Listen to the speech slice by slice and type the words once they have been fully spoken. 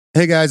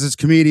Hey guys, it's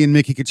comedian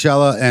Mickey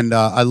Coachella, and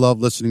I love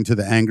listening to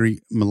The Angry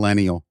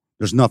Millennial.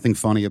 There's nothing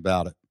funny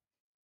about it.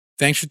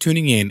 Thanks for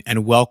tuning in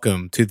and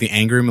welcome to the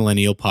Angry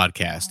Millennial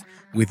Podcast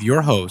with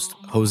your host,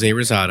 Jose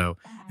Rosado,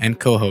 and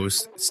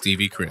co-host,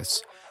 Stevie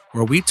Chris,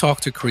 where we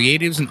talk to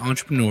creatives and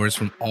entrepreneurs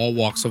from all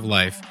walks of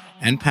life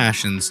and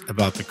passions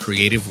about the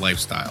creative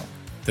lifestyle,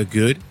 the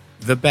good,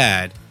 the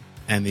bad,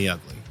 and the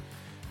ugly.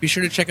 Be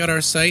sure to check out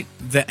our site,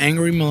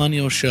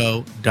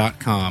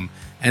 theangrymillennialshow.com,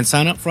 and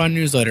sign up for our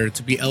newsletter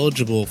to be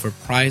eligible for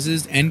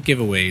prizes and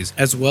giveaways,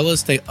 as well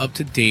as stay up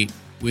to date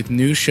with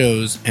new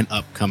shows and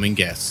upcoming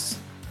guests.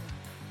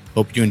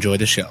 Hope you enjoy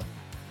the show.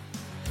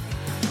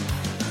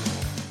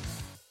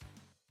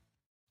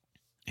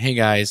 Hey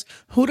guys,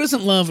 who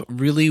doesn't love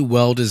really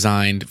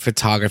well-designed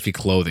photography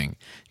clothing?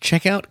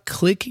 Check out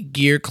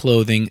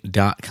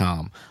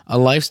clickgearclothing.com, a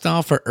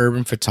lifestyle for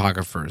urban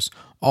photographers.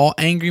 All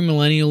Angry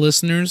Millennial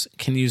listeners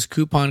can use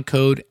coupon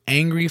code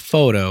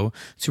ANGRYPHOTO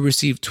to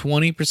receive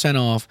 20%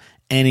 off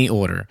any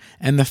order.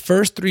 And the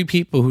first 3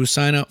 people who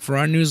sign up for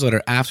our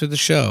newsletter after the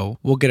show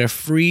will get a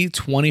free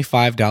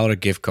 $25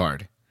 gift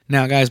card.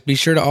 Now, guys, be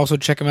sure to also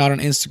check them out on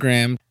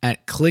Instagram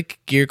at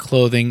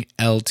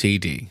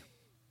clickgearclothing.ltd.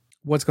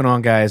 What's going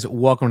on, guys?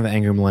 Welcome to the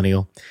Angry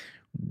Millennial.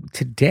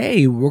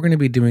 Today, we're going to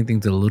be doing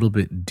things a little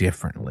bit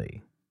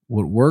differently.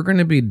 What we're going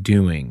to be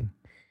doing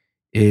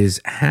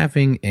is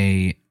having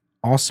a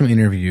awesome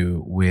interview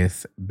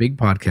with big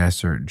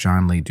podcaster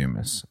John Lee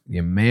Dumas.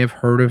 You may have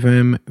heard of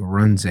him. He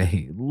runs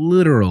a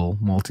literal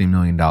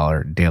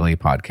multi-million-dollar daily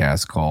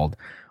podcast called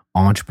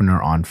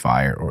Entrepreneur on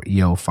Fire, or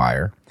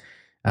EOFire.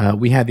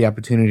 We had the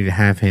opportunity to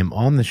have him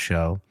on the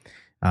show,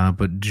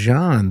 but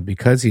John,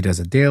 because he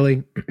does a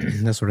daily,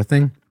 that sort of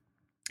thing,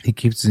 he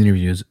keeps his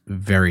interviews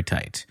very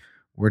tight.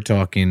 We're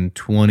talking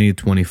 20 to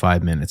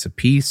 25 minutes a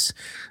piece,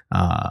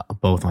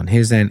 both on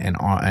his end and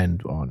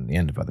on the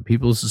end of other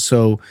people's.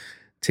 So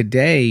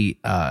today,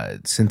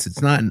 since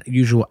it's not an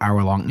usual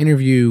hour-long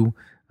interview,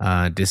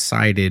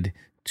 decided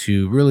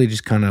to really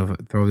just kind of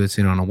throw this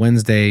in on a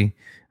Wednesday,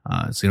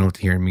 so you don't have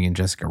to hear me and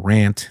Jessica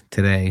rant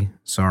today.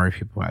 Sorry if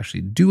people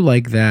actually do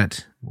like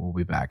that. We'll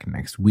be back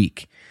next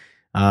week.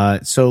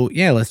 So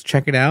yeah, let's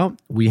check it out.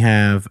 We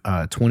have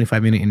a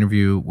 25-minute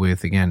interview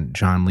with, again,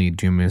 John Lee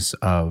Dumas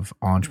of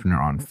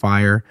Entrepreneur on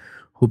Fire.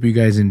 Hope you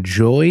guys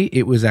enjoy.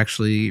 It was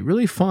actually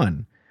really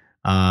fun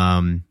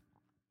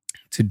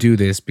to do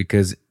this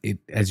because,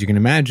 as you can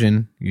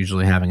imagine,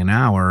 usually having an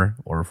hour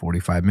or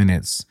 45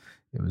 minutes,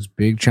 it was a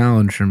big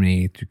challenge for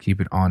me to keep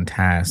it on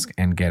task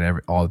and get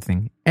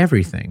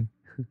everything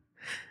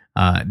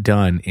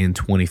done in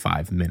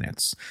 25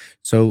 minutes.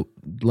 So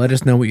let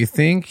us know what you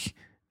think.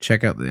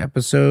 Check out the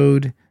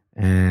episode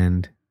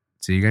and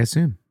see you guys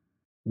soon.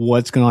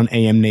 What's going on,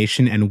 AM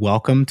Nation, and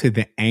welcome to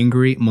the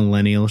Angry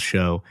Millennial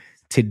Show.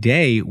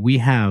 Today, we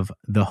have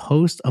the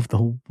host of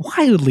the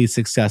wildly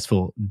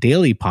successful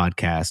daily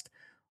podcast,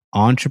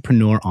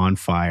 Entrepreneur on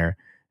Fire,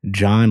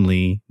 John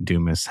Lee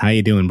Dumas. How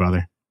you doing,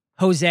 brother?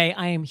 Jose,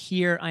 I am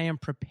here. I am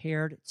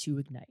prepared to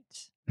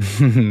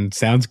ignite.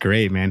 Sounds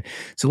great, man.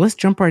 So let's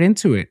jump right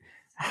into it.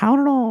 How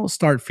did it all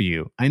start for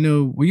you? I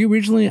know, were you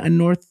originally a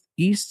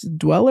Northeast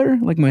dweller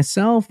like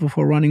myself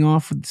before running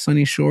off with the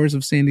sunny shores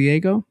of San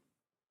Diego?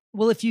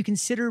 Well, if you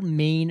consider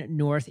Maine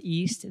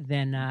Northeast,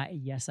 then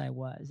yes, I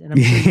was. And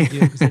I'm sure you do,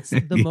 because it's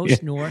the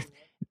most north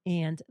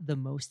and the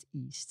most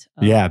east.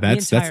 Yeah,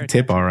 that's the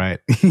tip, all right.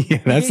 Yeah,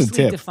 that's the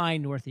tip.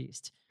 Define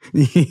Northeast.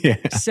 Yeah.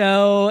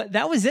 So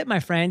that was it, my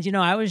friend. You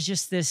know, I was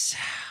just this,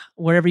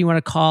 whatever you want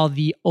to call,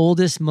 the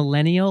oldest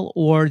millennial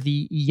or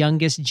the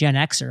youngest Gen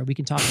Xer. We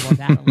can talk about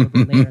that a little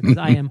bit later, because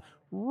I am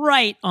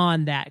right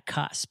on that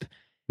cusp.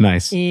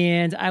 Nice.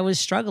 And I was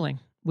struggling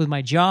with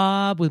my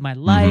job, with my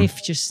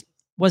life, just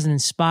wasn't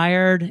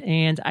inspired.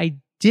 And I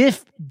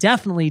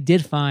definitely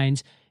did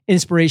find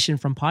inspiration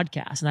from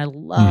podcasts. And I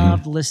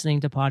loved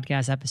listening to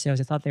podcast episodes.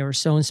 I thought they were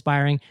so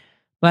inspiring,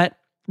 but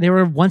they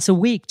were once a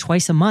week,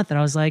 twice a month. And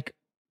I was like,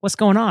 what's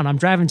going on? I'm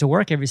driving to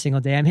work every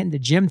single day. I'm hitting the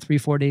gym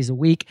 3-4 days a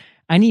week.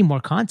 I need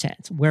more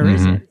content. Where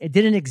is it? It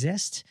didn't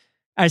exist.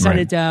 I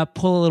decided to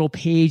pull a little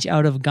page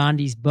out of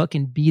Gandhi's book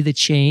and be the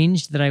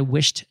change that I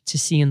wished to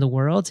see in the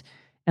world.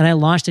 And I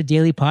launched a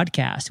daily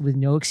podcast with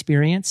no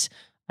experience.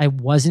 I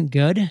wasn't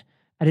good.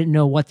 I didn't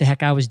know what the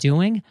heck I was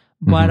doing,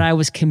 but I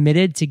was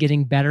committed to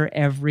getting better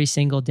every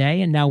single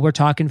day. And now we're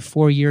talking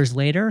 4 years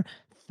later,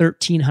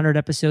 1,300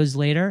 episodes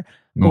later,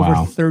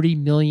 over 30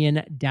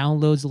 million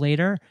downloads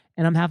later,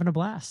 and I'm having a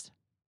blast.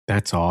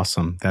 That's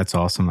awesome. That's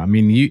awesome. I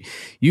mean,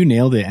 you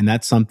nailed it. And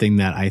that's something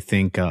that I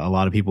think a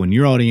lot of people in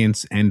your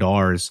audience and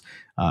ours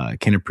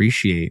can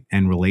appreciate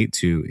and relate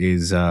to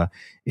is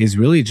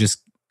really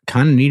just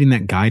kind of needing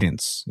that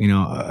guidance, you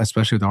know,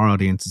 especially with our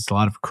audience. It's a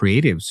lot of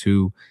creatives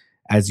who,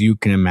 as you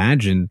can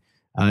imagine,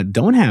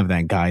 don't have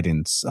that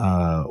guidance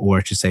or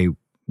I should say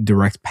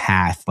direct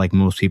path like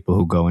most people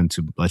who go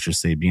into, let's just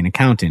say, be an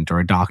accountant or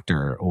a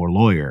doctor or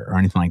lawyer or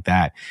anything like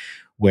that,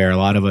 where a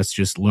lot of us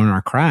just learn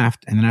our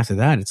craft. And then after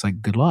that, it's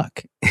like, good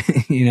luck,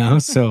 you know?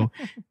 So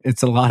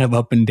it's a lot of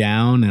up and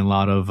down and a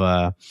lot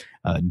of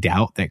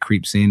doubt that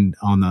creeps in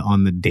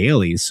on the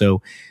daily.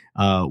 So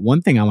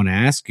One thing I want to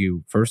ask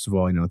you, first of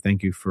all,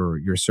 thank you for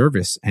your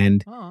service.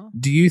 And Aw.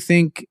 do you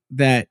think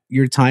that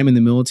your time in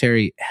the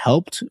military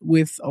helped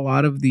with a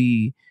lot of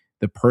the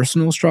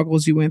personal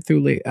struggles you went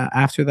through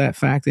after that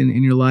fact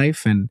in your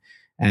life, and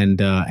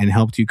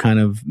helped you kind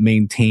of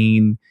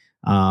maintain,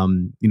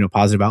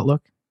 positive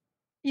outlook?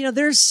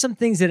 There's some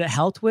things that it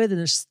helped with, and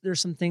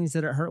there's some things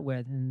that it hurt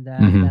with, and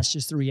Mhm. that's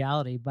just the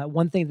reality. But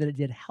one thing that it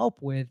did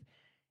help with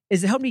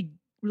is it helped me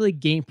really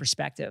gain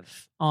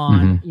perspective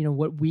on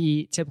what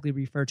we typically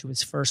refer to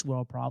as first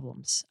world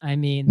problems. I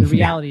mean, the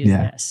reality is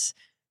this: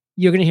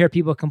 you're going to hear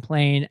people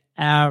complain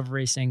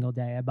every single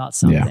day about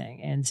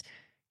something, and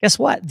guess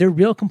what? They're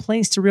real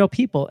complaints to real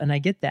people, and I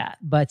get that.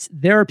 But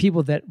there are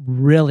people that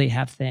really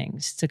have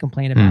things to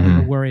complain about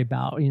and to worry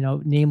about,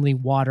 namely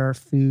water,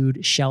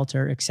 food,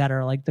 shelter, et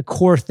cetera, like the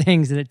core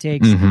things that it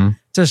takes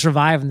to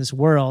survive in this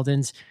world.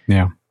 And,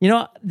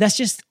 that's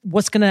just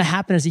what's going to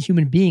happen as a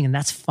human being. And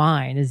that's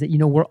fine, is that,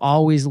 we're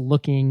always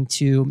looking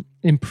to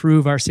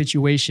improve our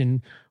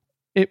situation.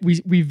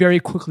 We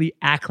very quickly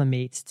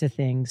acclimate to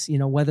things,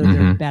 whether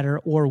they're better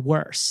or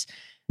worse.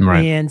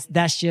 Right. And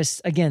that's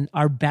just, again,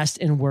 our best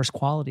and worst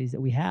qualities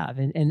that we have.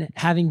 And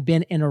having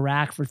been in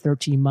Iraq for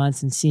 13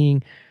 months and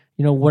seeing,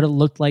 what it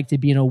looked like to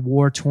be in a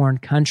war-torn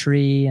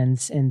country and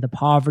the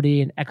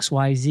poverty and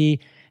XYZ,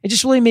 it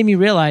just really made me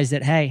realize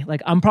that, hey,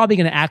 like I'm probably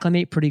going to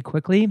acclimate pretty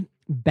quickly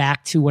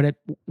back to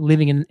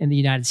living in the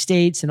United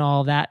States and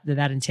all that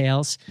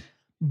entails.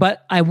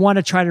 But I want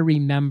to try to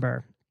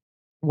remember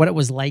what it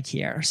was like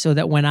here, so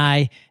that when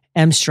I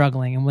am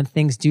struggling and when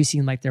things do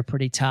seem like they're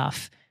pretty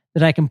tough,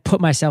 that I can put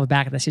myself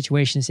back in that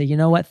situation and say, you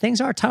know what, things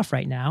are tough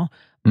right now,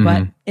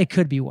 but it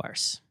could be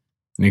worse.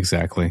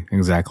 Exactly.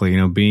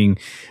 Being,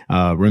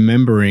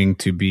 remembering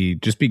to be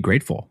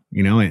grateful,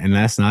 and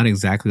that's not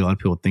exactly, a lot of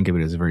people think of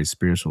it as a very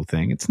spiritual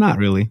thing. It's not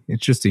really,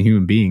 it's just a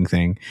human being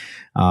thing.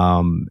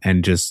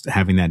 And just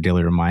having that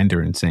daily reminder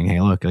and saying,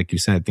 hey, look, like you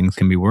said, things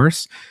can be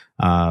worse.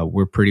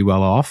 We're pretty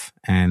well off,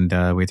 and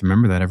we have to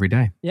remember that every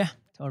day. Yeah.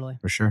 Totally.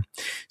 For sure.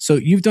 So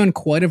you've done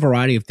quite a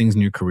variety of things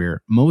in your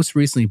career. Most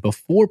recently,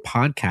 before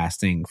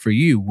podcasting for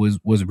you,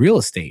 was real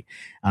estate,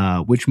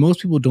 which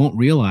most people don't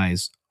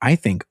realize, I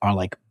think, are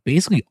like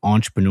basically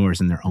entrepreneurs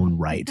in their own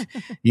right.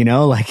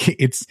 Like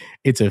it's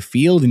a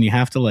field, and you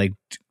have to like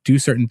do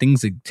certain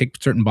things, like tick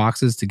certain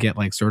boxes to get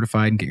like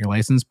certified and get your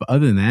license. But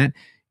other than that,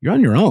 you're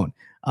on your own.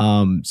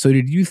 So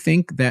did you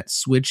think that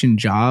switch in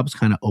jobs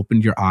kind of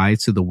opened your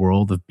eyes to the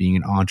world of being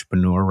an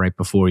entrepreneur right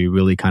before you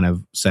really kind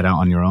of set out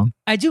on your own?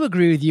 I do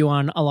agree with you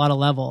on a lot of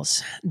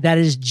levels. That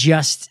is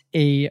just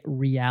a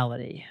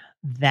reality.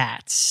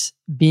 That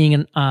being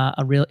in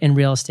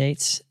real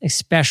estate,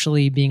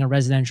 especially being a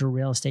residential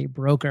real estate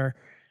broker,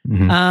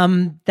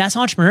 that's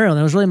entrepreneurial. And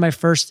it was really my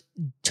first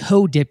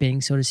toe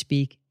dipping, so to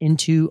speak,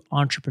 into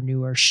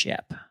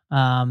entrepreneurship.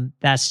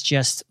 That's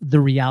just the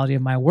reality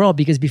of my world,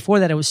 because before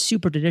that it was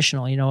super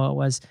traditional. It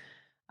was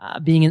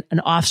being an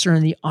officer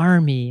in the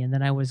Army, and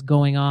then I was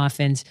going off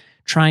and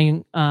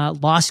trying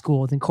law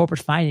school and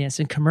corporate finance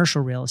and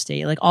commercial real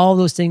estate. Like all of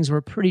those things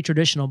were pretty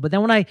traditional. But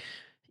then when I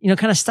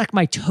kind of stuck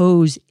my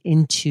toes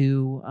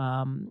into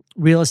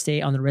real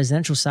estate on the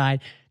residential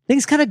side,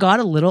 things kind of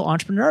got a little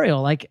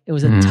entrepreneurial. Like it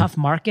was a tough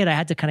market. I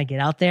had to kind of get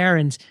out there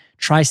and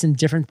try some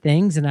different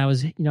things. And I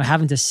was,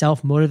 having to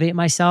self-motivate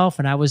myself.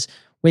 And I was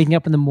waking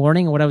up in the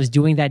morning, and what I was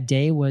doing that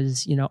day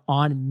was,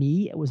 on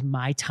me. It was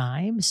my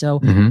time. So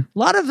a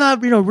lot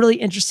of, really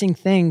interesting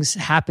things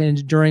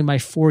happened during my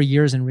 4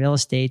 years in real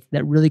estate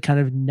that really kind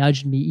of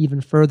nudged me even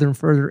further and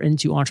further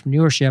into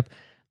entrepreneurship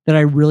that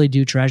I really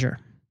do treasure.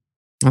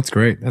 That's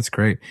great.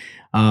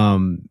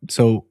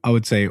 So I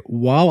would say,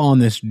 while on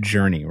this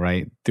journey,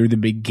 right, through the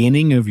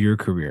beginning of your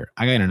career,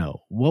 I got to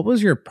know, what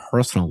was your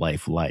personal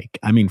life like?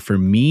 I mean, for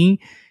me,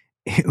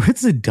 it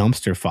was a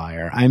dumpster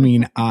fire. I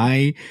mean,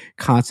 I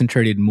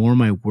concentrated more on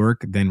my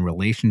work than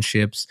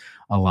relationships.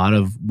 A lot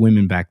of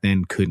women back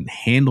then couldn't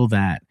handle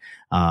that.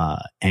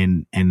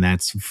 And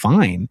that's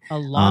fine. A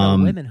lot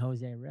of women,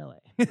 Jose, really.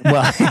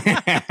 Well,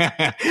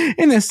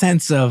 in the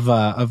sense of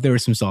there were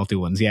some salty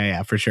ones.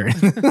 Yeah, for sure.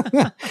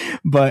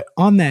 But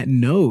on that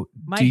note,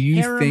 do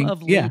you think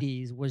of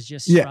ladies was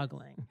just Yeah.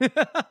 struggling?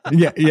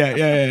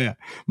 Yeah.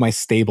 My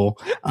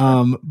stable.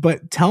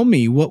 But tell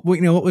me, what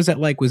was that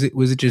like? Was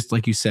it just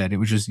like you said, it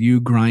was just you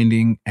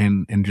grinding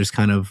and just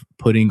kind of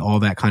putting all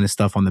that kind of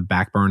stuff on the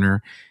back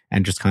burner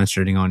and just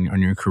concentrating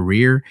on your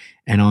career?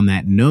 And on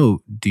that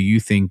note, do you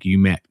think you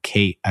met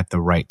Kate at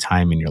the right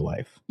time in your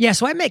life? Yeah,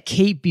 so I met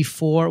Kate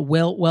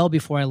well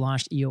before I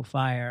launched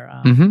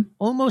EOFire.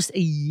 Almost a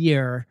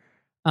year.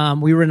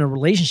 We were in a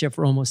relationship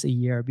for almost a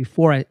year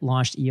before I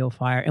launched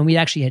EOFire, and we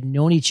actually had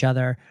known each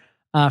other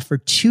for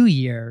 2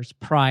 years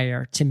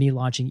prior to me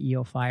launching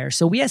EOFire.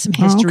 So we had some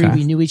history. Okay.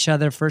 We knew each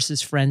other first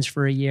as friends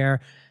for a year,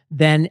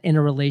 then in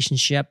a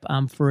relationship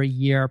for a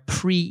year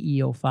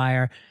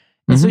pre-EOFire.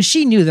 And so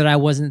she knew that I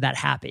wasn't that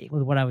happy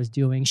with what I was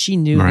doing. She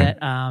knew that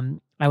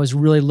I was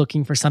really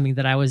looking for something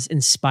that I was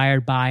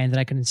inspired by and that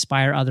I could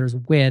inspire others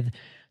with.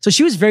 So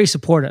she was very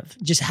supportive,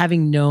 just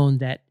having known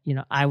that,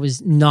 I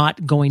was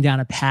not going down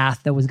a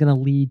path that was going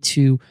to lead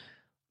to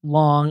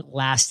long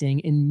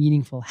lasting and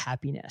meaningful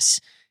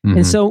happiness.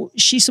 And so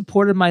she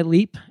supported my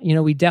leap.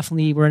 We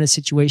definitely were in a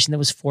situation that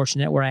was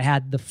fortunate where I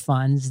had the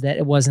funds, that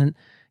it wasn't,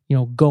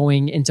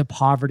 going into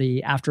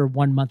poverty after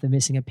 1 month of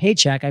missing a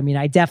paycheck. I mean,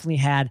 I definitely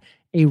had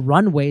a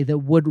runway that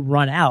would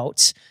run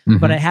out,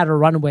 but I had a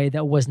runway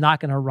that was not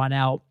going to run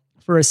out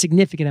for a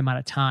significant amount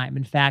of time.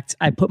 In fact,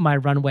 I put my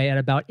runway at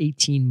about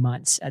 18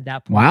 months at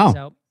that point. Wow.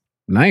 So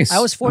nice. I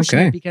was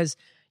fortunate because,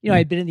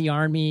 I'd been in the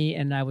Army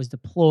and I was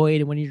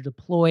deployed. And when you're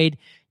deployed,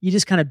 you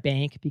just kind of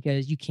bank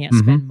because you can't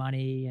spend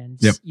money and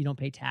you don't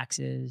pay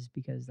taxes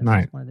because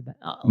that's just one of the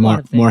lot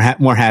of things.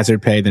 More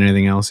hazard pay than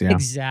anything else. Yeah,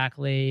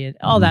 exactly. And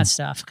all that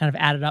stuff kind of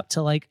added up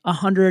to like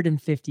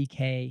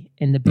 $150K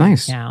in the bank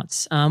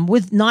accounts,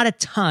 with not a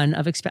ton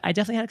of expense. I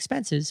definitely had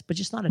expenses, but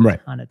just not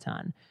a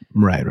ton.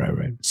 Right.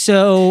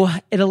 So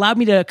it allowed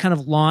me to kind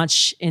of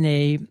launch in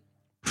a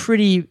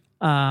pretty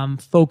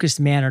focused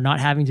manner,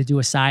 not having to do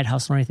a side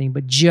hustle or anything,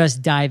 but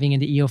just diving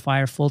into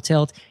EOFire full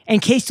tilt.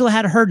 And Kate still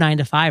had her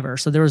 9-to-5er,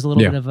 so there was a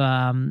little bit of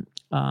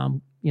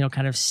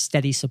kind of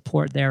steady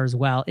support there as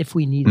well if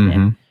we needed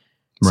it.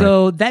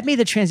 So that made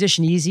the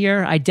transition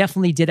easier. I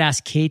definitely did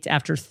ask Kate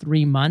after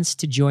 3 months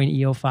to join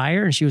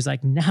EOFire, and she was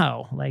like,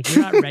 "No, like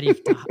you're not ready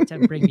to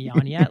bring me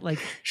on yet." Like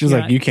she's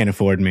like, "You can't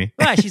afford me."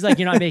 Right? She's like,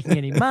 "You're not making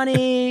any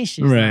money."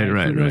 She's like,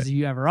 "Who knows if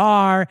you ever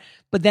are?"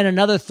 But then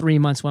another 3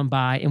 months went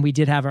by, and we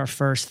did have our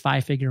first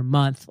 5-figure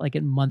month, like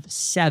at month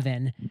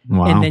 7.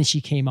 Wow. And then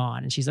she came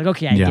on, and she's like,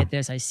 "Okay, I get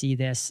this. I see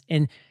this."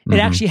 And it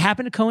actually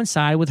happened to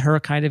coincide with her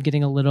kind of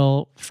getting a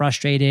little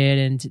frustrated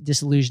and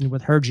disillusioned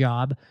with her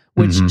job,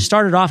 which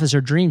started off as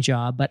her dream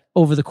job, but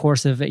over the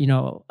course of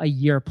a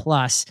year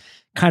plus,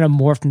 kind of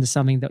morphed into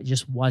something that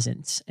just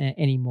wasn't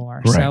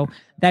anymore. Right. So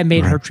that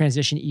made her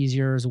transition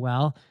easier as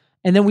well.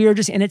 And then we were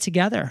just in it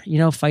together,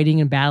 fighting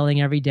and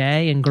battling every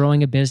day and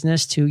growing a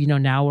business to,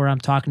 now where I'm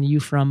talking to you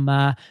from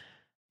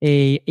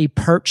a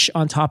perch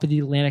on top of the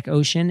Atlantic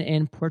Ocean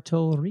in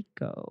Puerto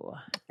Rico.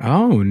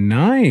 Oh,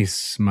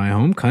 nice. My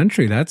home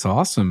country. That's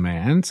awesome,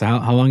 man. So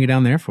how long are you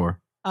down there for?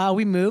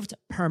 We moved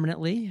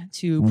permanently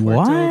to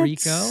Puerto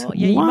Rico.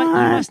 Yeah, you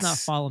must not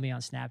follow me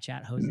on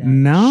Snapchat, Jose.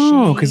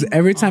 No, because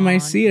every time I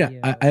see it,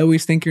 I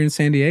always think you're in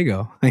San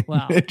Diego.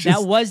 Well,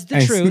 that was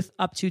the truth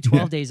up to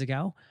 12 days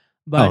ago.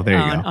 But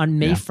on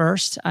May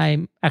 1st,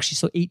 I'm actually,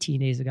 so 18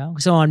 days ago.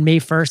 So on May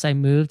 1st, I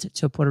moved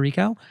to Puerto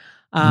Rico.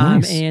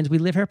 And we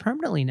live here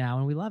permanently now,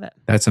 and we love it.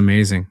 That's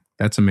amazing.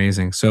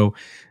 So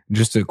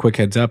just a quick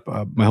heads up,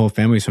 my whole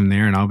family's from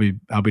there, and I'll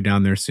be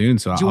down there soon.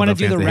 So do you want to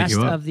do the rest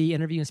of the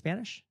interview in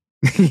Spanish?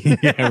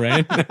 Yeah,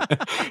 right.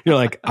 You're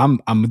like,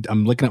 I'm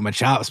looking at my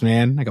chops,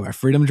 man. I got my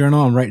Freedom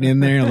Journal. I'm writing in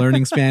there,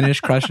 learning Spanish,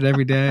 crush it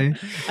every day.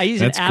 I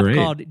use an app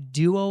called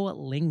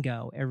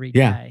Duolingo every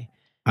day.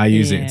 I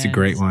use it. It's a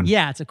great one.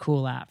 Yeah, it's a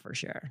cool app for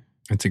sure.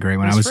 It's a great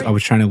one. I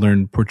was trying to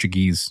learn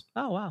Portuguese.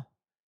 Oh wow.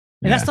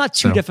 And that's not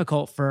too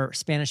difficult for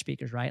Spanish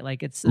speakers, right? Like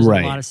there's a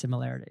lot of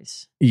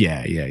similarities.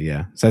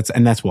 Yeah. So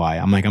that's why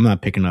I'm like, I'm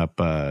not picking up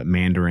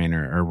Mandarin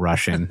or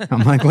Russian.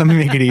 I'm like, let me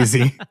make it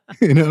easy,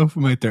 for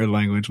my third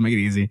language, make it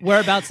easy.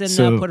 Whereabouts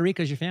in Puerto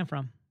Rico is your fam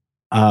from?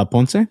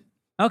 Ponce.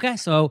 Okay,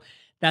 so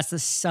that's the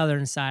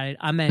southern side.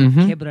 I'm in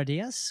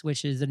Quebradillas,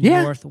 which is the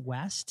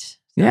northwest. So.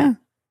 Yeah.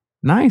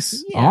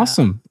 Nice. Yeah.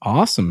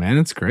 Awesome, man.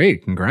 It's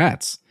great.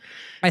 Congrats.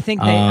 I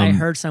think I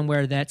heard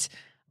somewhere that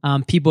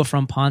people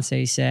from Ponce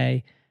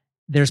say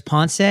there's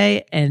Ponce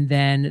and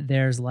then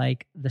there's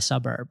like the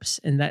suburbs,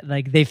 and that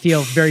like they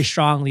feel very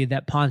strongly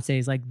that Ponce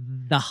is like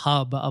the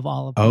hub of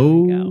all of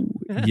Puerto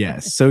Rico.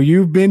 Yes. So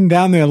you've been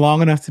down there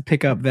long enough to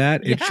pick up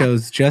that. It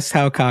shows just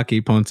how cocky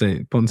Ponce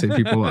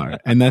people are.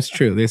 And that's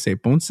true. They say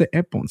Ponce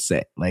es Ponce.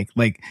 Like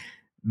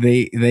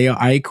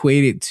I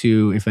equate it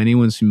to, if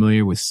anyone's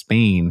familiar with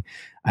Spain,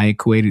 I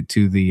equate it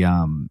to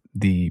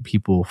the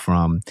people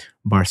from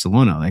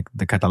Barcelona, like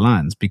the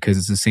Catalans, because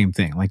it's the same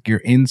thing. Like you're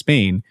in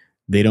Spain,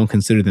 they don't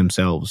consider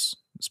themselves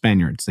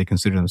Spaniards. They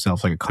consider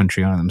themselves like a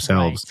country on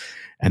themselves.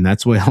 Right. And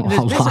that's what there's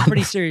been some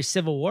pretty serious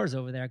civil wars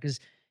over there, because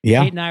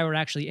Kate and I were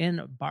actually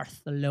in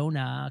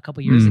Barcelona a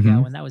couple years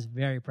ago, and that was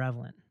very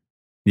prevalent.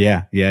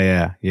 Yeah.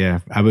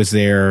 I was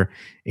there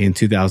in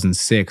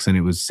 2006, and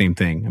it was the same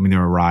thing. I mean, there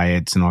were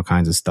riots and all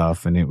kinds of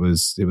stuff, and it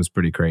was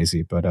pretty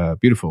crazy, but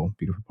beautiful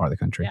part of the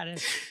country. Yeah, it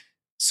is.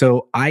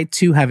 So I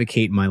too have a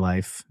Kate in my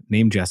life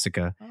named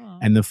Jessica. Oh.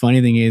 And the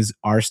funny thing is,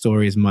 our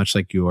story is much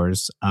like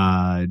yours.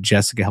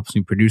 Jessica helps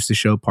me produce the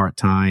show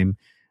part-time.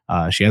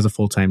 She has a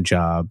full-time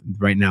job.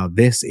 Right now,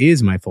 this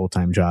is my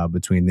full-time job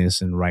between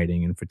this and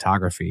writing and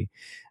photography.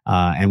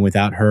 And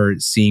without her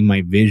seeing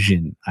my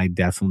vision, I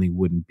definitely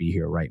wouldn't be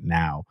here right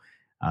now.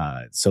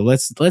 So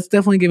let's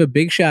definitely give a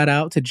big shout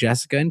out to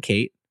Jessica and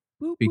Kate,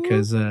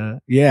 because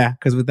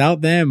without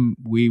them,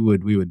 we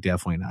would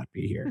definitely not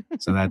be here.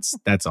 So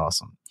that's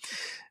awesome.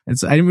 I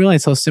didn't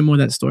realize how similar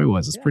that story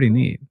was. It's pretty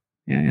neat.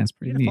 Yeah, it's You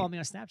pretty gotta neat. follow me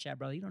on Snapchat,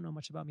 brother. You don't know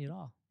much about me at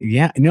all.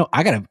 Yeah, no,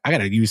 I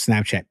gotta use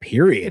Snapchat.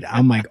 Period.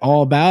 I'm like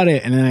all about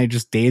it, and then I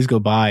just days go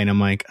by, and I'm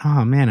like,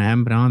 oh man, I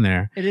haven't been on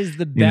there. It is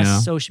the You know?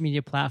 best social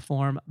media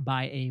platform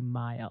by a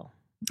mile.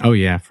 Oh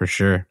yeah, for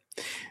sure.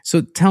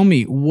 So tell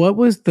me, what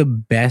was the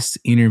best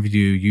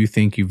interview you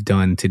think you've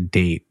done to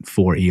date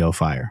for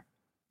EOFire?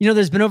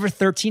 There's been over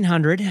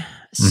 1,300.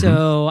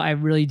 So I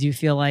really do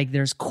feel like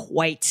there's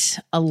quite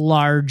a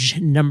large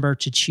number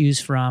to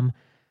choose from.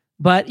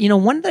 But,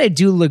 one that I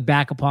do look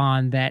back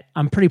upon that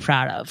I'm pretty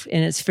proud of,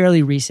 and it's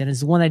fairly recent,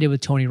 is the one I did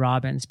with Tony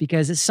Robbins,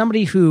 because it's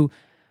somebody who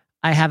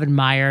I have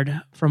admired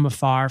from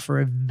afar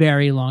for a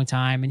very long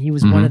time. And he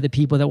was one of the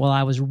people that, while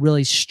I was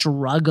really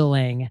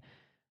struggling,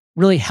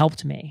 really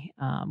helped me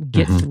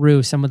get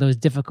through some of those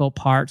difficult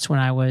parts when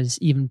I was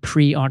even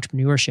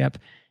pre-entrepreneurship,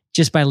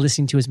 just by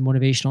listening to his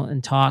motivational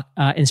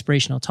and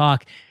inspirational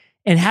talk,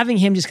 and having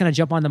him just kind of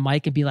jump on the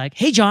mic and be like,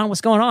 "Hey, John, what's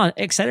going on?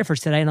 Excited for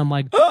today?" And I'm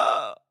like,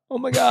 "Oh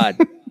my God,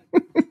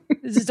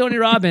 this is Tony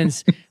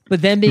Robbins."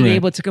 But then being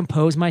able to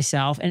compose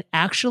myself and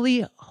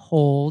actually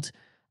hold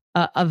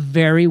a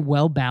very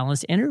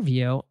well-balanced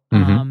interview,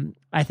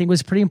 I think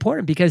was pretty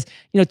important, because,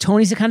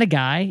 Tony's the kind of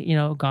guy,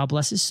 God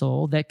bless his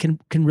soul, that can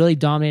really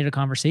dominate a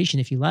conversation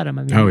if you let him.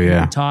 I mean, he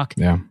can talk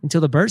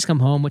until the birds come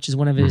home, which is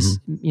one of his,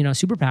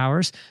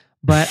 superpowers.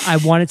 But I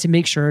wanted to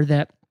make sure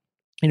that,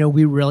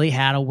 we really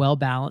had a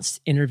well-balanced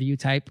interview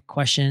type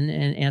question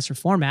and answer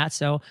format.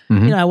 So,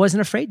 I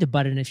wasn't afraid to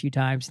butt in a few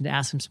times and to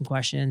ask him some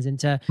questions and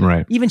to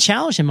even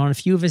challenge him on a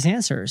few of his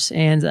answers.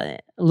 And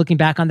looking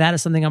back on that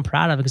is something I'm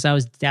proud of, because I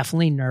was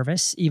definitely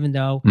nervous, even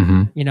though,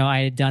 I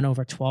had done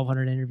over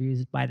 1,200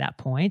 interviews by that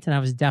point. And I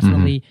was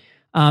definitely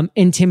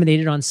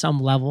intimidated on some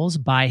levels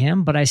by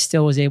him, but I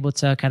still was able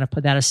to kind of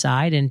put that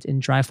aside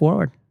and drive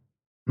forward.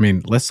 I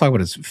mean, let's talk about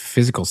his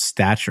physical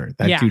stature.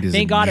 That dude is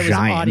thank God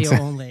giant. It was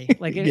audio only.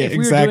 Like if we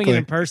were doing it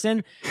in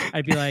person,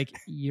 I'd be like,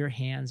 your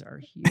hands are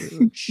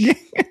huge.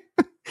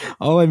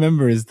 All I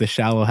remember is the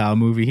Shallow Hal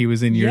movie he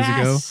was in years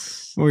ago,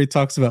 where he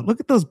talks about, look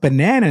at those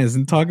bananas,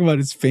 and talk about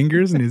his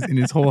fingers and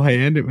his whole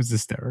hand. It was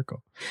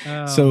hysterical.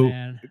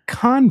 Man.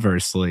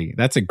 Conversely,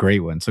 that's a great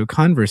one. So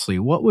conversely,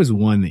 what was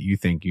one that you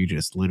think you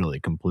just literally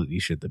completely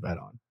shit the bed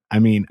on? I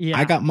mean,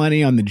 I got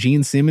money on the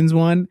Gene Simmons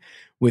one,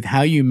 with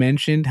how you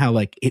mentioned how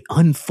like it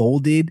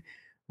unfolded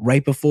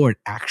right before it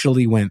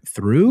actually went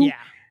through. Yeah.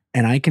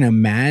 And I can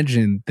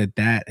imagine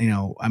that,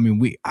 I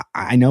mean,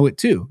 I know it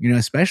too,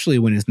 especially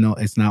when it's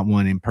not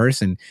one in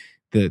person,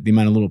 the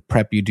amount of little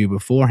prep you do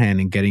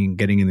beforehand and getting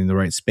in the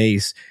right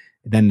space,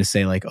 then to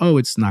say like, oh,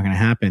 it's not going to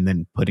happen,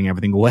 then putting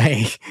everything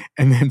away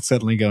and then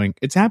suddenly going,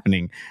 it's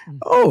happening.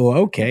 Oh,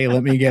 okay.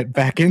 Let me get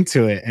back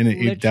into it. And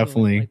it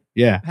definitely,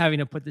 having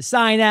to put the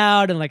sign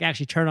out and like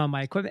actually turn on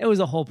my equipment. It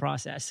was a whole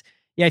process.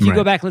 Yeah, if you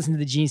go back and listen to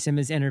the Gene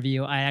Simmons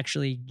interview, I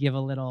actually give a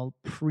little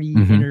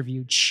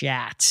pre-interview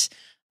chat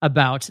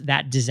about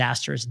that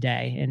disastrous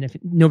day. And if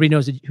nobody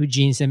knows who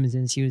Gene Simmons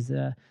is, he was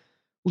the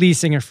lead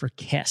singer for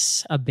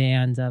Kiss, a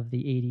band of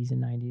the 80s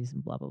and 90s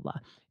and blah, blah, blah.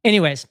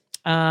 Anyways,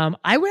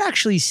 I would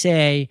actually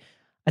say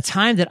a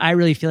time that I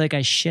really feel like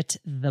I shit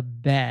the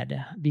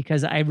bed,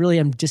 because I really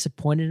am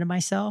disappointed in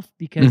myself,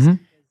 because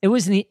it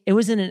was in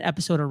an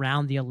episode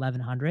around the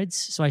 1100s.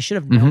 So I should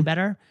have known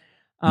better.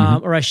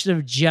 Or I should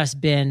have just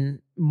been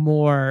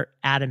more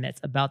adamant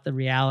about the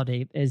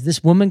reality. Is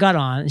this woman got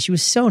on and she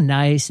was so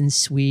nice and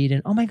sweet,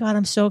 and oh my God,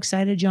 I'm so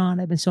excited, John.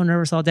 I've been so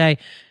nervous all day.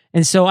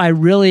 And so I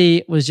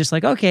really was just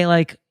like, okay,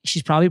 like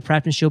she's probably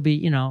prepped and she'll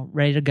be,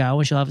 ready to go,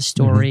 and she'll have a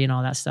story and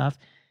all that stuff.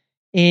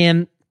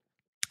 And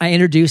I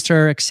introduced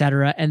her,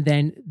 etc. And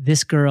then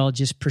this girl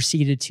just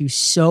proceeded to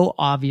so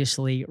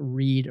obviously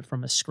read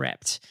from a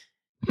script.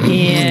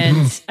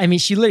 And I mean,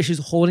 she was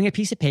holding a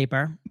piece of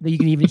paper that you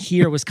can even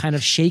hear was kind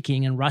of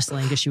shaking and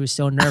rustling because she was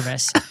so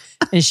nervous.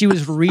 And she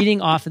was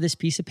reading off of this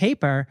piece of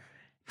paper.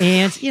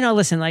 And,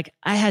 listen, like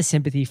I had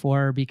sympathy for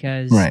her,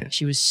 because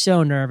she was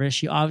so nervous.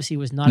 She obviously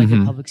was not a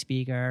good public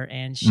speaker,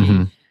 and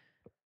she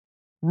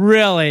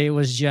really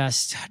was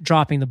just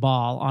dropping the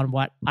ball on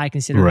what I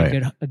consider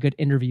a good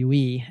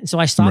interviewee. And so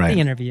I stopped the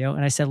interview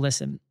and I said,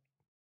 listen,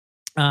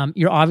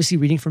 you're obviously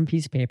reading from a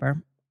piece of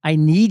paper. I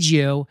need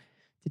you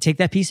to take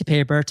that piece of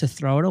paper, to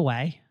throw it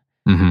away.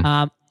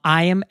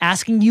 I am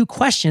asking you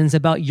questions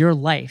about your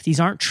life. These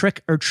aren't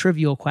trick or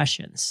trivial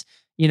questions.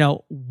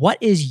 What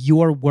is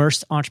your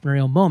worst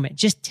entrepreneurial moment?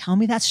 Just tell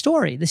me that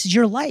story. This is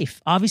your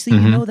life. Obviously,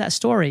 you know that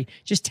story.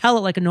 Just tell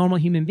it like a normal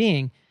human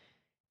being.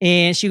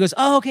 And she goes,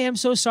 oh, okay, I'm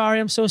so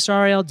sorry.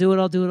 I'll do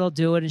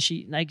it. And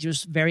she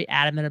just very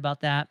adamant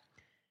about that.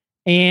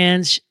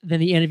 And then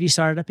the interview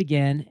started up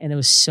again, and it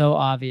was so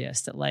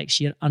obvious that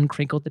she had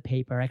uncrinkled the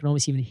paper. I can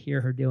almost even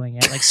hear her doing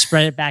it,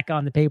 spread it back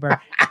on the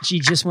paper. She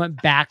just went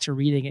back to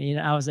reading it.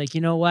 I was like, you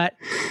know what?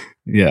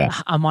 Yeah,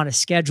 I'm on a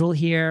schedule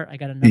here. I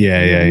got another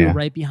interview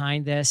right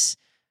behind this.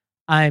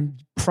 I'm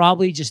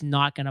probably just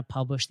not going to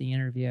publish the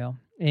interview.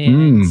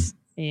 And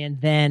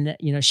then,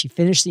 she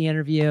finished the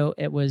interview.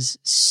 It was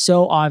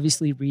so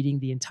obviously reading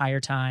the entire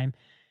time.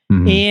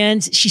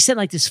 And she sent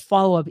like this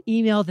follow-up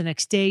email the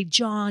next day.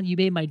 John, you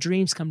made my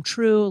dreams come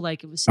true.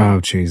 Like it was. Oh,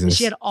 Jesus.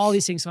 She had all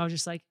these things. So I was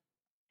just like,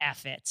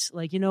 F it.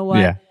 Like, you know what?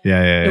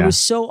 Yeah. It was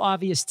so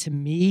obvious to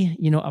me,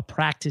 a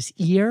practice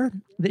ear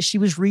that she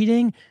was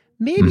reading.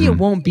 Maybe it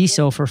won't be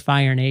so for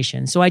Fire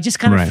Nation. So I just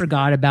kind of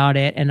forgot about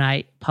it. And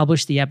I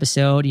published the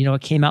episode.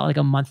 It came out like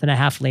a month and a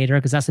half later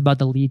because that's about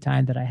the lead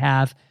time that I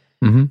have.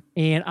 And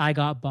I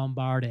got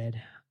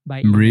bombarded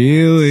by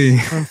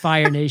emails from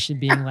Fire Nation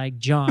being like,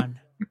 John,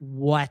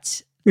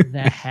 what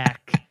the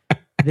heck?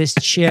 This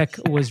chick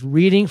was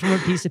reading from a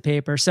piece of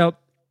paper. So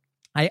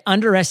I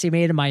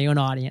underestimated my own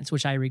audience,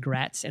 which I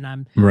regret. And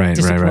I'm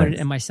disappointed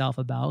in myself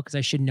about because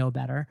I should know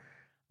better.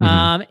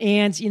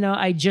 And,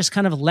 I just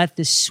kind of let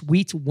this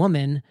sweet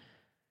woman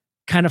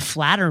kind of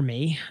flatter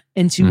me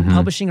into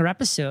publishing her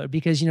episode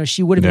because,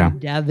 she would have been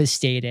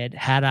devastated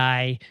had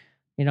I,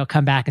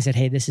 come back and said,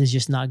 hey, this is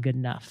just not good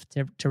enough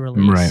to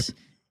release.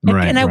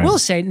 And I will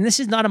say, and this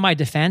is not in my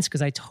defense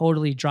because I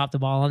totally dropped the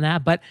ball on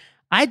that, but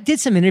I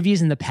did some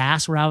interviews in the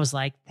past where I was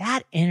like,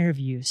 that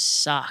interview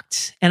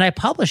sucked. And I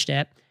published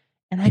it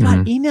and I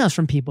got emails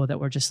from people that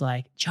were just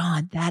like,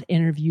 John, that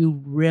interview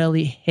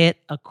really hit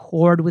a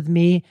chord with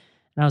me.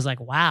 And I was like,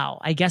 wow,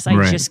 I guess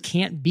I just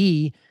can't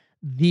be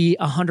the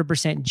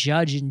 100%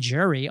 judge and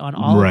jury on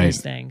all of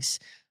these things.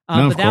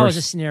 But that was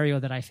a scenario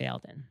that I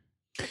failed in.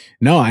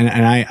 No,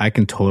 and I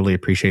can totally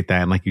appreciate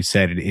that. And like you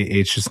said,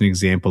 it's just an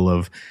example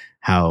of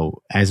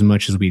how as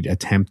much as we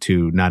attempt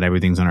to, not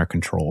everything's in our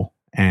control.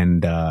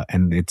 And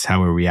it's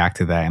how we react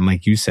to that. And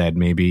like you said,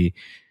 maybe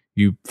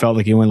you felt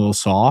like you went a little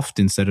soft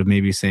instead of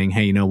maybe saying,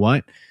 hey, you know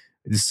what?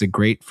 This is a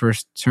great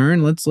first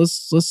turn.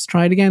 Let's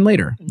try it again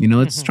later.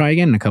 Let's try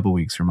again in a couple of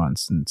weeks or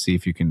months and see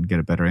if you can get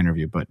a better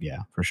interview. But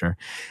yeah, for sure.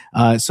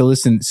 So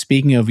listen,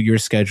 speaking of your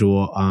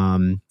schedule, I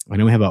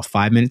know we have about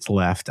 5 minutes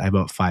left. I have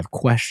about 5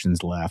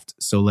 questions left.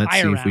 So let's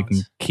see if we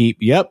can keep,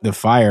 the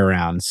fire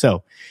round.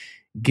 So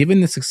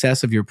given the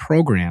success of your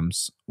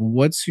programs,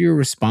 what's your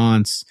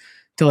response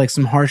to like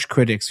some harsh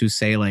critics who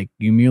say like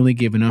you merely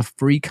give enough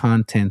free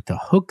content to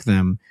hook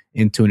them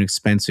into an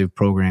expensive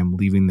program,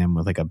 leaving them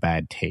with like a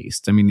bad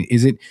taste? I mean,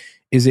 is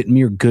it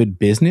mere good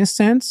business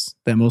sense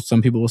that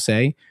some people will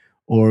say,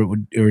 or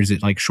is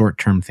it like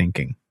short-term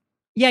thinking?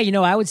 Yeah,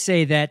 I would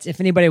say that if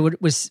anybody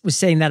was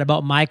saying that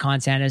about my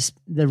content, is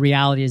the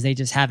reality is they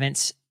just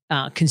haven't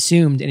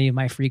consumed any of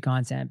my free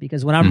content,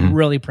 because what I'm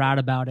really proud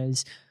about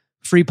is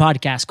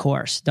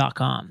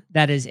freepodcastcourse.com.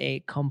 That is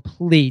a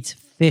complete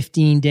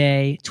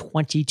 15-day,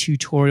 20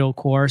 tutorial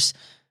course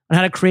on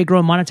how to create, grow,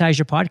 and monetize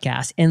your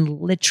podcast. And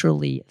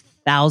literally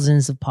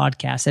thousands of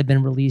podcasts have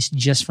been released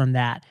just from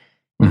that.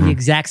 And the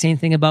exact same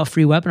thing about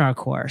free webinar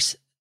course.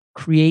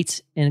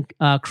 Create a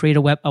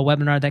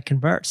webinar that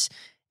converts.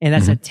 And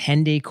that's a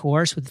 10-day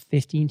course with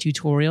 15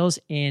 tutorials.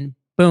 And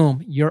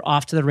boom, you're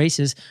off to the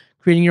races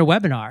creating your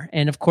webinar.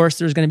 And of course,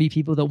 there's going to be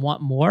people that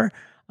want more.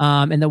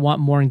 And that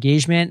want more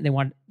engagement. They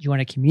want join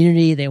a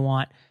community. They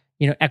want,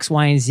 X,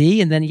 Y, and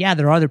Z. And then,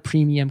 there are other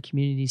premium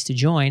communities to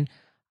join.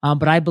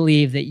 But I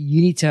believe that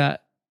you need to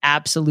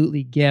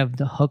absolutely give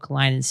the hook,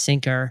 line, and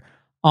sinker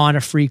on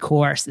a free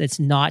course. That's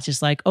not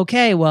just like,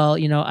 okay, well,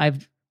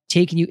 I've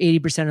taken you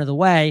 80% of the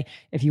way.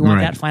 If you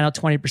want that final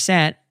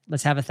 20%,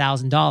 let's have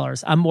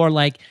 $1,000. I'm more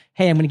like,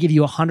 hey, I'm going to give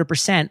you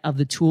 100% of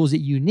the tools that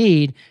you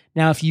need.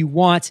 Now, if you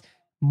want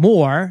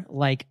more,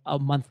 like a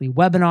monthly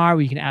webinar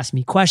where you can ask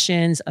me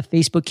questions, a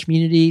Facebook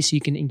community so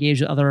you can engage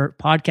with other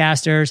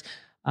podcasters.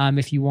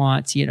 If you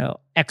want,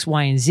 X,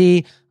 Y, and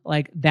Z,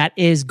 like that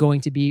is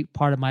going to be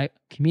part of my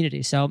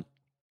community. So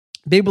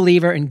big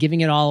believer in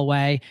giving it all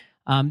away,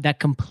 that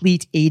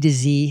complete A to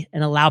Z,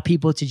 and allow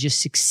people to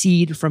just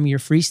succeed from your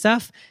free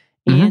stuff.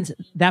 And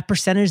that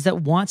percentage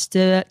that wants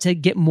to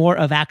get more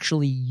of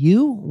actually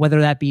you,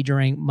 whether that be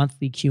during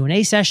monthly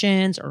Q&A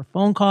sessions or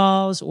phone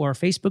calls or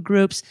Facebook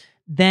groups,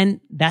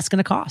 then that's going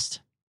to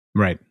cost.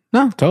 Right.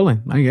 No, totally.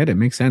 I get it.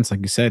 Makes sense.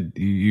 Like you said,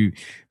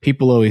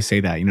 people always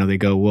say that, they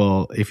go,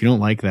 well, if you don't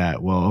like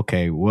that, well,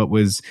 okay,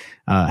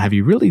 have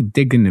you really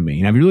digged into me?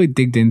 And have you really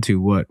digged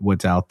into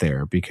what's out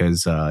there?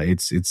 Because,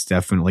 it's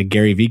definitely, like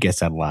Gary Vee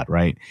gets that a lot,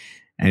 right?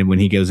 And when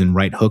he goes in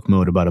right hook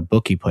mode about a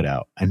book he put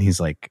out, and he's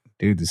like,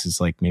 dude, this is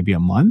like maybe a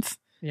month.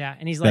 Yeah.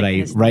 And he's like,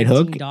 it's right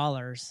hook.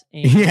 $19.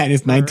 Yeah. And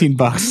it's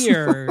 $19.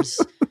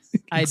 Years.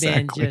 I've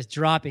been just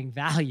dropping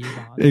value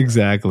on it.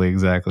 Exactly.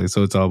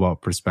 So it's all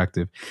about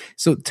perspective.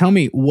 So tell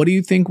me, what do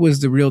you think was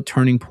the real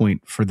turning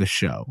point for the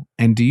show?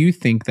 And do you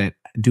think that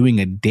doing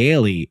a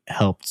daily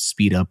helped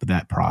speed up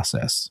that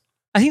process?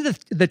 I think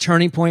the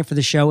turning point for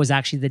the show was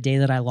actually the day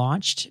that I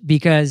launched,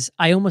 because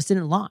I almost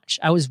didn't launch.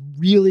 I was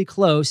really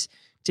close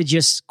to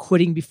just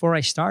quitting before I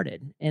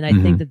started. And I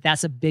think that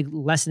that's a big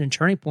lesson and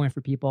turning point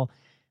for people,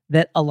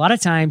 that a lot of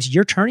times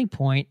your turning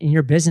point in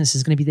your business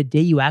is going to be the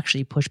day you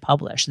actually push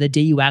publish, the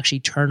day you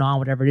actually turn on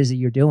whatever it is that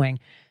you're doing,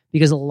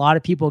 because a lot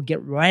of people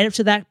get right up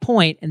to that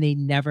point and they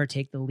never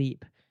take the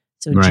leap.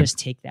 So just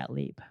take that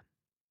leap.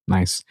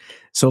 Nice.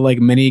 So like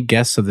many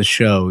guests of the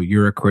show,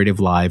 you're a Creative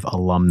Live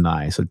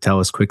alumni. So tell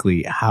us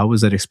quickly, how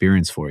was that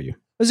experience for you?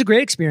 was a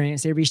great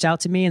experience. They reached out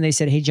to me and they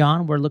said, "Hey,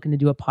 John, we're looking to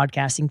do a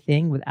podcasting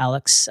thing with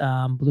Alex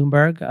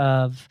Bloomberg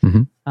of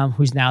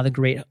who's now the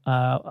great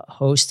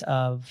host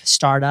of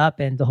Startup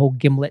and the whole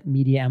Gimlet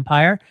media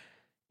empire."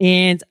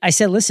 And I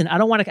said, "Listen, I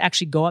don't want to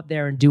actually go up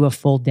there and do a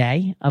full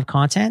day of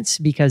content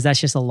because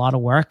that's just a lot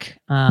of work.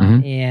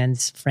 And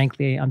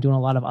frankly, I'm doing a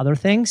lot of other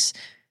things.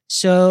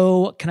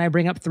 So can I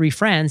bring up 3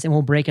 friends and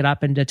we'll break it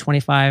up into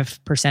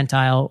 25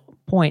 percentile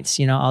points?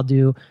 I'll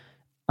do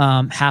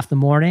half the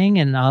morning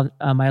and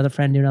my other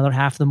friend do another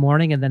half the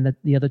morning. And then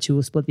the other 2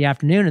 will split the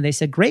afternoon." And they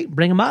said, "Great,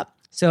 bring them up."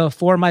 So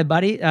 3 of my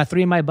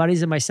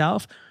buddies and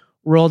myself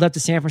rolled up to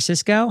San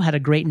Francisco, had a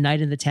great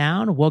night in the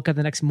town, woke up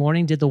the next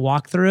morning, did the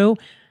walkthrough.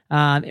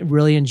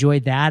 Really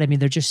enjoyed that. I mean,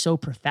 they're just so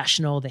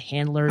professional. The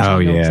handlers know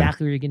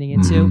exactly what you're getting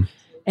into.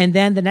 And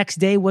then the next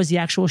day was the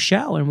actual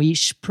show. And we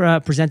each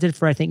presented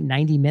for, I think,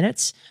 90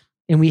 minutes.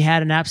 And we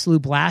had an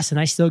absolute blast.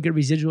 And I still get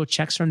residual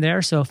checks from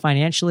there. So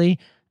financially,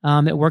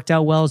 it worked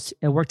out well.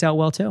 It worked out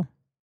well too.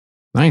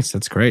 Nice.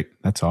 That's great.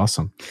 That's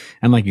awesome.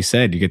 And like you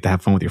said, you get to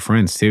have fun with your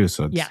friends too.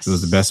 So it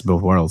was the best of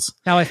both worlds.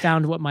 Now I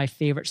found what my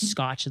favorite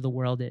scotch of the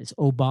world is,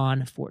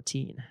 Oban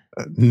 14.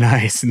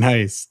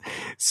 Nice.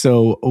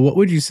 So what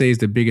would you say is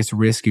the biggest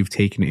risk you've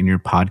taken in your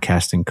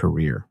podcasting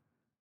career?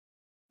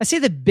 I'd say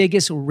the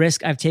biggest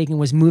risk I've taken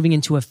was moving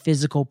into a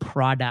physical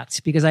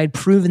product because I had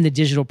proven the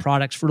digital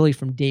products really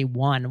from day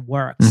one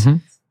works.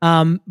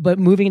 But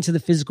moving into the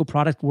physical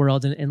product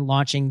world and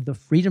launching the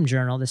Freedom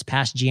Journal this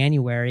past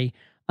January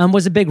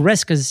was a big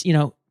risk because,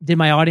 did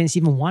my audience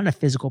even want a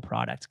physical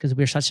product? Because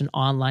we're such an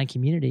online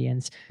community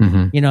and,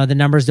 the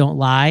numbers don't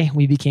lie.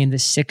 We became the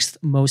 6th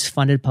most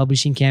funded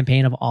publishing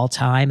campaign of all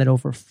time at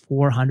over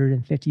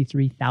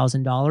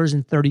 $453,000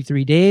 in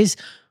 33 days,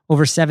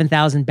 over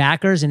 7,000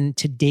 backers. And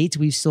to date,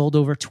 we've sold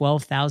over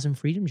 12,000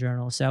 Freedom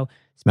Journals. So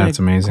it's been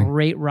amazing.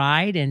 Great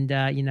ride. And,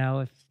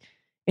 if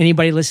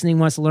anybody listening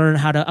wants to learn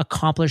how to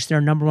accomplish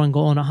their number one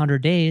goal in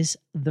 100 days,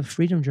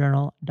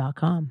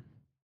 thefreedomjournal.com.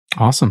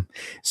 Awesome.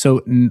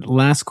 So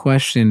last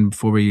question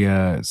before we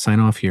sign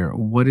off here.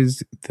 What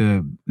is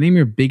name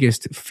your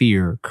biggest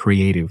fear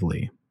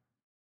creatively?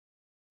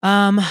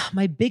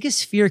 My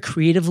biggest fear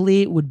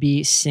creatively would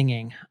be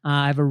singing.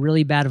 I have a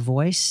really bad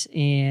voice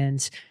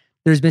and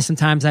there's been some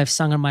times I've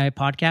sung on my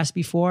podcast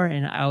before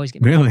and I always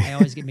get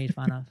made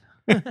fun of.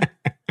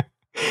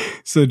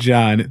 So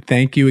John,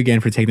 thank you again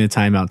for taking the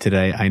time out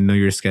today. I know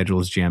your schedule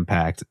is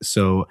jam-packed.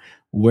 So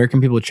where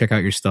can people check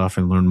out your stuff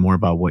and learn more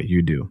about what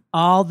you do?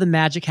 All the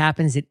magic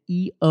happens at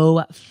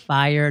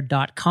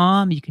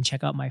EOFire.com. You can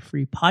check out my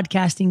free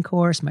podcasting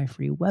course, my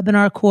free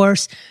webinar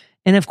course.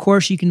 And of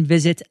course, you can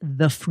visit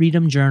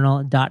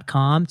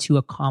thefreedomjournal.com to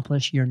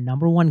accomplish your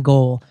number one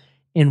goal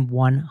in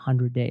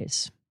 100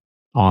 days.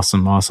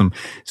 Awesome.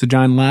 So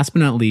John, last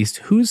but not least,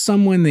 who's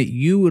someone that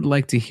you would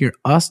like to hear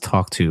us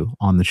talk to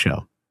on the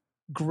show?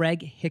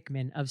 Greg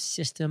Hickman of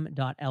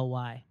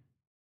System.ly.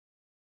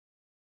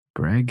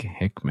 Greg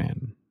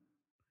Hickman.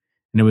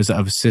 And it was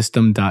of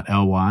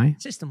System.ly?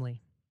 Systemly.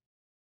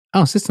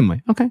 Oh,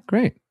 Systemly. Okay,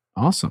 great.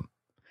 Awesome.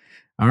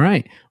 All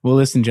right. Well,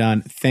 listen,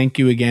 John, thank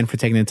you again for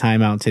taking the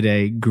time out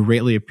today.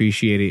 Greatly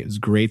appreciate it. It was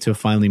great to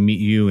finally meet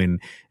you and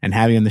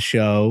have you on the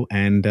show.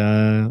 And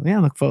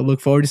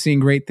look forward to seeing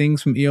great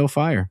things from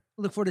EOFire.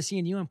 Look forward to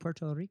seeing you in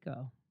Puerto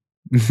Rico.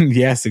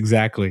 Yes,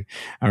 exactly.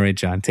 All right,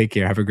 John. Take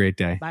care. Have a great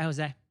day. Bye,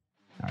 Jose.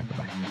 All right,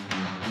 bye-bye.